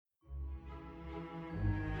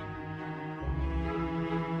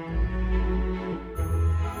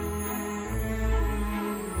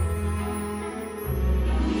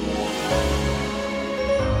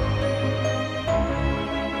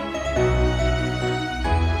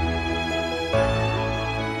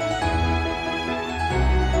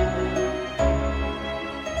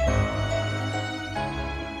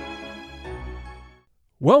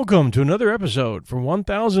Welcome to another episode from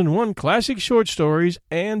 1001 Classic Short Stories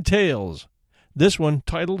and Tales. This one,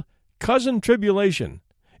 titled Cousin Tribulation,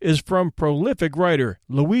 is from prolific writer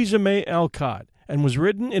Louisa May Alcott and was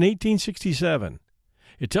written in 1867.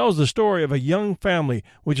 It tells the story of a young family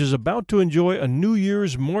which is about to enjoy a New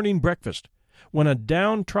Year's morning breakfast when a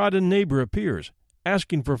downtrodden neighbor appears,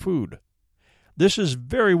 asking for food. This is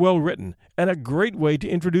very well written and a great way to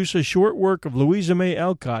introduce a short work of Louisa May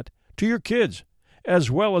Alcott to your kids,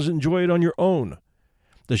 as well as enjoy it on your own.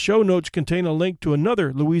 The show notes contain a link to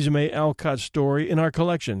another Louisa May Alcott story in our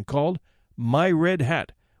collection called My Red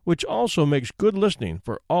Hat, which also makes good listening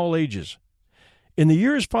for all ages. In the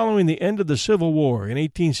years following the end of the Civil War in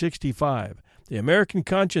 1865, the American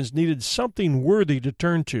conscience needed something worthy to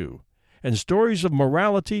turn to, and stories of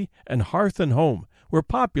morality and hearth and home were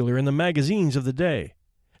popular in the magazines of the day.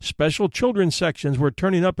 Special children's sections were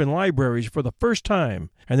turning up in libraries for the first time,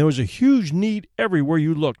 and there was a huge need everywhere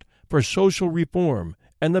you looked for social reform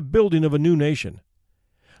and the building of a new nation.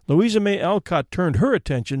 Louisa May Alcott turned her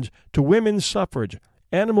attentions to women's suffrage,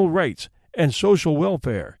 animal rights, and social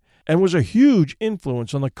welfare, and was a huge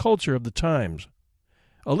influence on the culture of the times.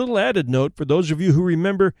 A little added note for those of you who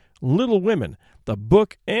remember Little Women, the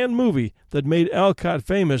book and movie that made Alcott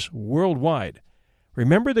famous worldwide.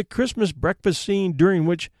 Remember the Christmas breakfast scene during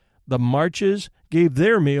which the Marches gave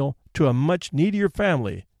their meal to a much needier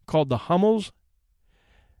family called the Hummels?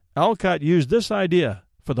 Alcott used this idea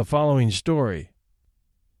for the following story.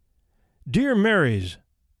 Dear Marys,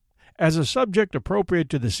 as a subject appropriate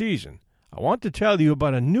to the season, I want to tell you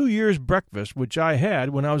about a New Year's breakfast which I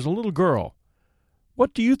had when I was a little girl.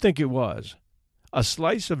 What do you think it was? A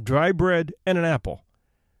slice of dry bread and an apple.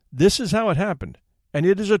 This is how it happened, and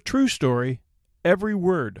it is a true story, every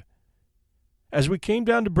word. As we came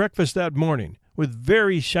down to breakfast that morning, with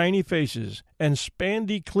very shiny faces and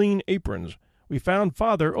spandy clean aprons, we found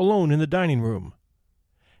Father alone in the dining room.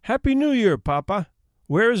 "Happy New Year, Papa!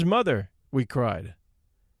 Where is Mother?" we cried.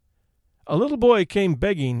 "A little boy came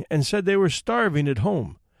begging and said they were starving at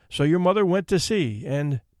home, so your mother went to see,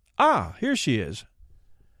 and... here she is."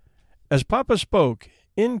 As Papa spoke,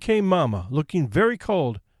 in came Mama, looking very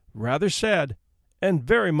cold, rather sad, and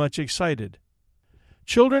very much excited.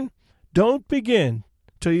 "Children, don't begin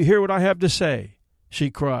till you hear what I have to say," she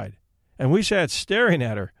cried, and we sat staring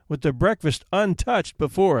at her with the breakfast untouched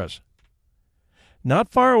before us.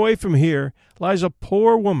 Not far away from here lies a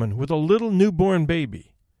poor woman with a little newborn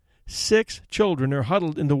baby. 6 children are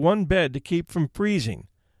huddled into one bed to keep from freezing,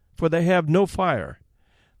 for they have no fire.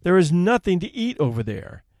 There is nothing to eat over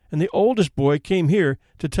there, and the oldest boy came here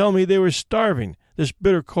to tell me they were starving this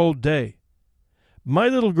bitter cold day. My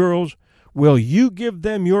little girls, will you give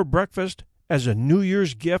them your breakfast as a New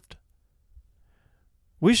Year's gift?"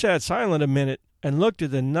 We sat silent a minute and looked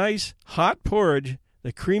at the nice, hot porridge,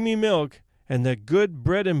 the creamy milk, and the good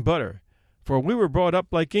bread and butter, for we were brought up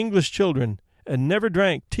like English children and never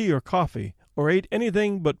drank tea or coffee or ate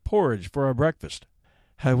anything but porridge for our breakfast.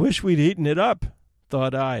 I wish we'd eaten it up,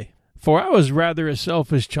 thought I, for I was rather a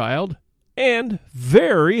selfish child and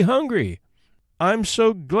very hungry. "I'm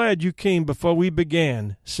so glad you came before we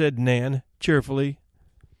began," said Nan cheerfully.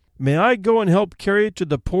 "May I go and help carry it to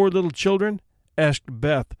the poor little children?" asked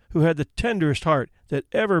Beth, who had the tenderest heart that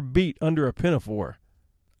ever beat under a pinafore.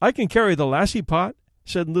 "I can carry the lassie pot,"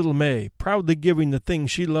 said little May, proudly giving the thing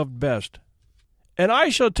she loved best. "And I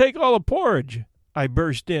shall take all the porridge," I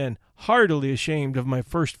burst in, heartily ashamed of my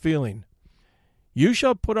first feeling. "You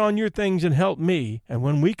shall put on your things and help me, and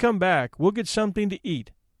when we come back we'll get something to eat,"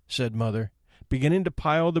 said Mother, beginning to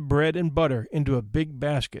pile the bread and butter into a big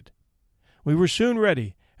basket. We were soon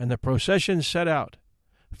ready, and the procession set out.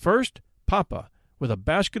 First, Papa, with a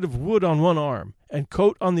basket of wood on one arm and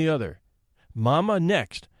coat on the other. Mama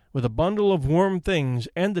next, with a bundle of warm things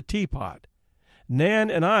and the teapot. Nan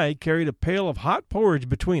and I carried a pail of hot porridge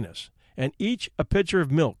between us, and each a pitcher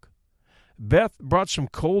of milk. Beth brought some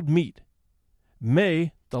cold meat.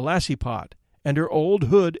 May, the lassie pot, and her old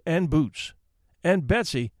hood and boots. And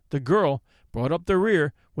Betsy, the girl, brought up the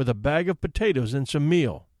rear with a bag of potatoes and some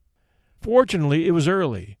meal. Fortunately, it was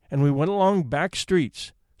early, and we went along back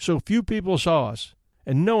streets, so few people saw us,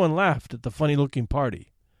 and no one laughed at the funny-looking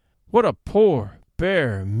party. What a poor,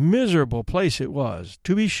 bare, miserable place it was,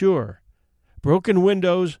 to be sure. Broken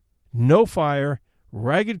windows, no fire,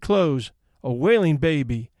 ragged clothes, a wailing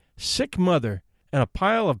baby, sick mother, and a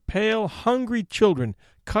pile of pale, hungry children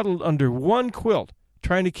cuddled under one quilt,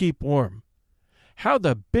 trying to keep warm. How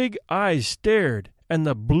the big eyes stared, and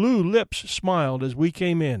the blue lips smiled as we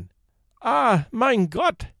came in. "Ah, mein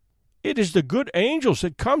Gott! It is the good angels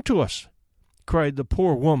that come to us!" cried the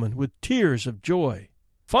poor woman with tears of joy.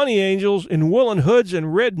 "Funny angels in woolen hoods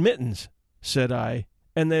and red mittens," said I,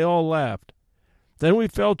 and they all laughed. Then we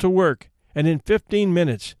fell to work, and in 15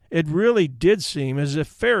 minutes it really did seem as if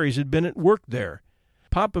fairies had been at work there.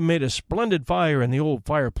 Papa made a splendid fire in the old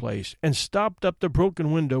fireplace and stopped up the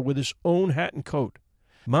broken window with his own hat and coat.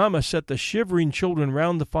 Mama set the shivering children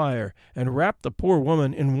round the fire and wrapped the poor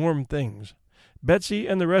woman in warm things. Betsy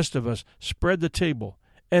and the rest of us spread the table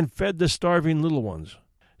and fed the starving little ones.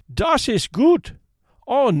 "Das ist gut!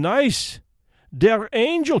 Oh, nice! Der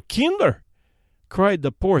angel Kinder!" cried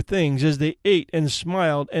the poor things as they ate and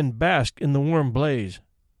smiled and basked in the warm blaze.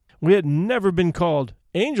 We had never been called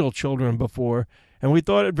angel children before, and we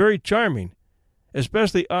thought it very charming,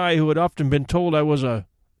 especially I, who had often been told I was a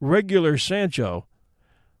regular Sancho.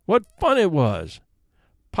 What fun it was!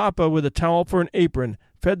 Papa, with a towel for an apron,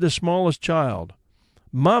 fed the smallest child.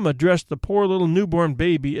 Mama dressed the poor little newborn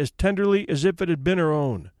baby as tenderly as if it had been her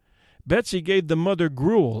own. Betsy gave the mother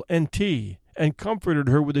gruel and tea, and comforted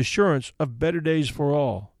her with assurance of better days for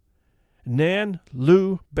all. Nan,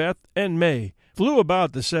 Lou, Beth, and May flew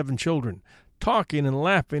about the 7 children, talking and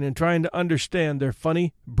laughing and trying to understand their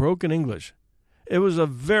funny, broken English. It was a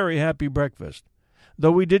very happy breakfast,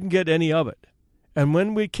 though we didn't get any of it. And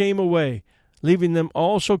when we came away, leaving them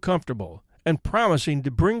all so comfortable, and promising to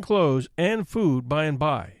bring clothes and food by and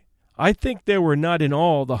by, I think there were not in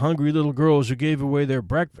all the hungry little girls who gave away their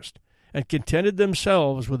breakfast, and contented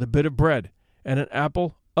themselves with a bit of bread and an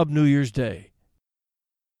apple of New Year's Day.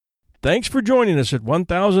 Thanks for joining us at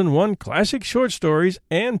 1001 Classic Short Stories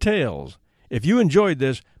and Tales. If you enjoyed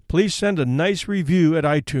this, please send a nice review at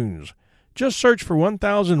iTunes. Just search for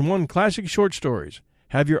 1001 Classic Short Stories.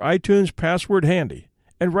 Have your iTunes password handy,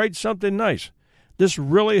 and write something nice. This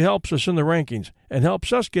really helps us in the rankings and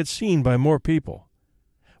helps us get seen by more people.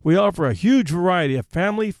 We offer a huge variety of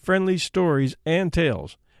family-friendly stories and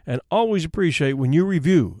tales, and always appreciate when you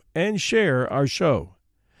review and share our show.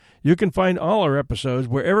 You can find all our episodes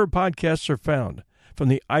wherever podcasts are found, from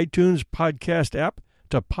the iTunes podcast app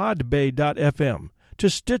to podbay.fm to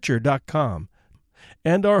Stitcher.com,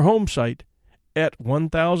 and our home site at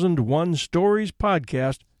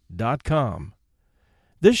 1001storiespodcast.com.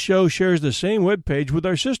 This show shares the same webpage with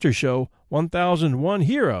our sister show, 1001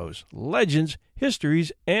 Heroes, Legends,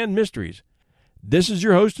 Histories, and Mysteries. This is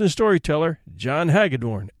your host and storyteller, John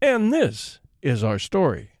Hagedorn, and this is our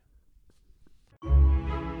story.